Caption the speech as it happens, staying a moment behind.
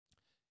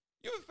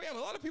You have a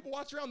family. A lot of people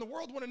watch around the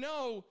world want to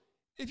know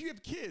if you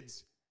have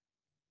kids.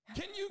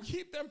 Can you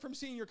keep them from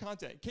seeing your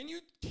content? Can you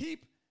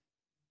keep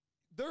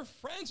their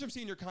friends from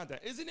seeing your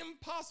content? Is it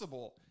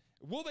impossible?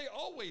 Will they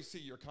always see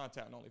your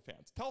content on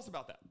OnlyFans? Tell us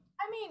about that.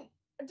 I mean,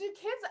 do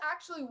kids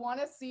actually want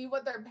to see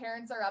what their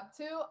parents are up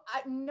to?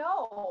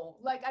 No,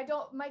 like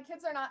my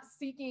kids are not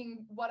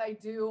seeking what I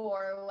do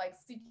or like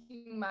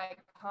seeking my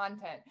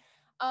content.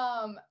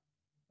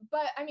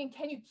 But I mean,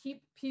 can you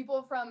keep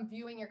people from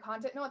viewing your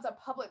content? No, it's a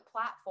public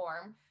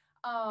platform.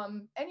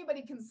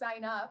 Anybody can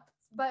sign up,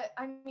 but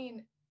I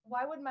mean,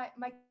 why would my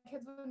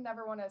kids would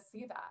never want to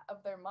see that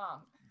of their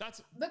mom?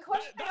 That's the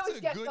question I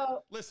always get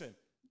though. Listen,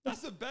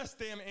 that's the best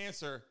damn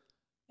answer.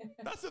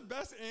 That's the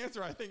best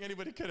answer I think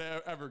anybody could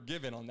have ever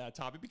given on that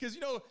topic, because, you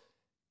know,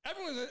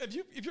 everyone,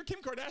 if you're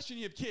Kim Kardashian,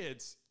 you have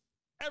kids,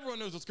 everyone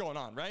knows what's going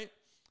on, right?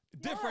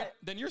 Different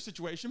than your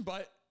situation,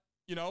 but,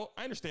 you know,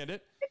 I understand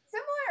it. It's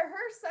similar.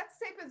 Her sex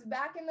tape is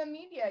back in the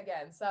media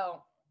again,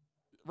 so.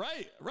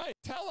 Right.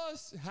 Tell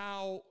us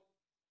how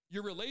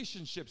your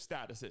relationship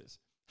status is.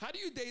 How do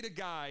you date a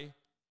guy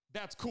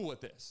that's cool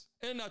with this,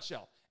 in a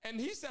nutshell? And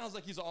he sounds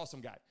like he's an awesome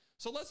guy.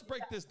 So let's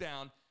break this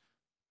down.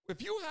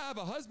 If you have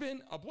a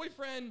husband, a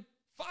boyfriend,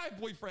 5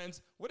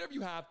 boyfriends, whatever you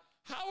have,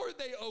 how are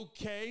they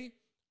okay?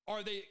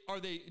 Are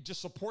they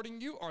just supporting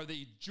you? Are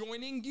they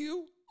joining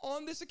you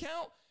on this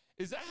account?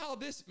 Is that how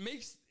this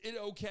makes it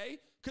okay?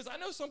 Because I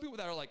know some people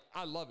that are like,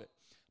 I love it.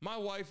 My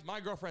wife, my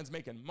girlfriend's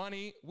making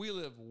money. We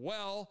live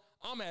well.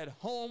 I'm at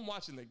home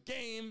watching the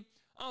game.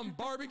 I'm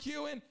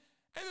barbecuing. And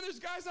then there's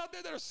guys out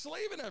there that are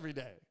slaving every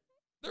day.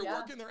 They're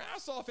working their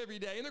ass off every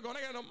day. And they're going,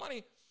 I got no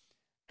money.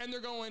 And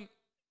they're going,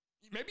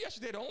 maybe I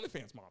should date an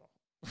OnlyFans model,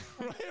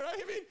 right? I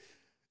mean,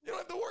 you don't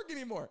have to work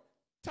anymore.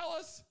 Tell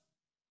us,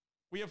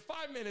 we have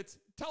 5 minutes.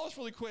 Tell us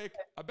really quick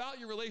about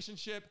your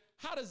relationship.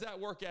 How does that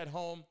work at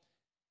home?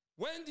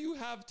 When do you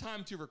have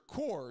time to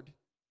record?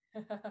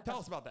 Tell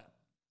us about that.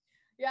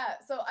 Yeah,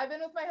 so I've been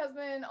with my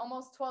husband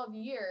almost 12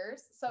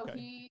 years. So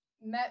he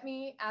met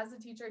me as a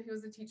teacher. He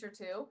was a teacher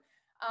too.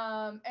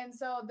 And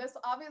so this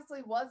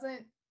obviously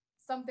wasn't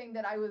something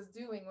that I was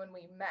doing when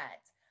we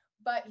met,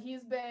 but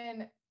he's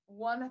been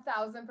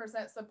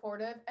 1000%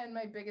 supportive and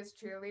my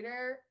biggest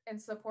cheerleader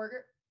and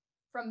supporter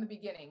from the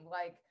beginning.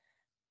 Like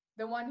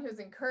the one who's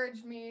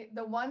encouraged me,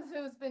 the one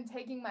who's been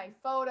taking my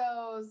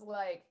photos,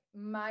 like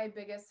my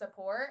biggest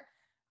support.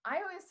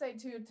 I always say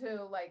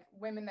to like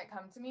women that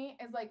come to me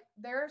is like,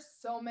 there are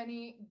so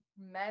many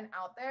men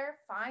out there.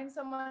 Find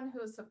someone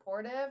who is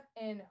supportive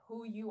in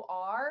who you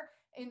are,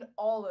 in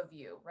all of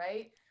you,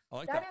 right? I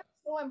like that is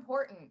so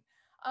important.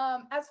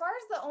 As far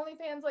as the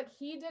OnlyFans, like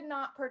he did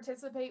not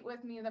participate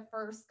with me the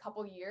first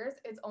couple years.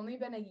 It's only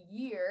been a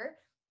year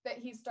that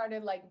he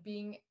started like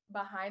being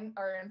behind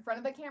or in front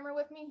of the camera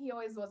with me. He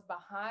always was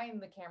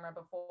behind the camera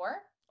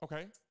before.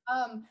 Okay.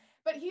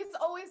 But he's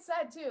always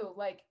said too,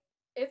 like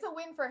it's a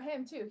win for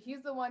him too.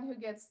 He's the one who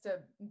gets to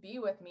be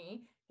with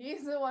me.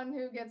 He's the one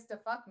who gets to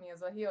fuck me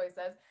is what he always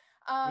says.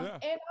 And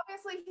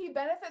obviously he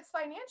benefits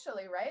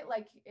financially, right?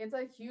 Like it's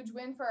a huge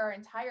win for our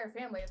entire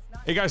family. It's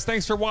not. Hey guys,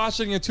 thanks for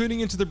watching and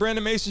tuning into the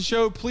Brandon Mason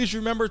Show. Please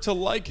remember to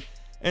like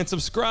and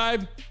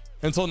subscribe.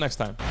 Until next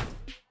time.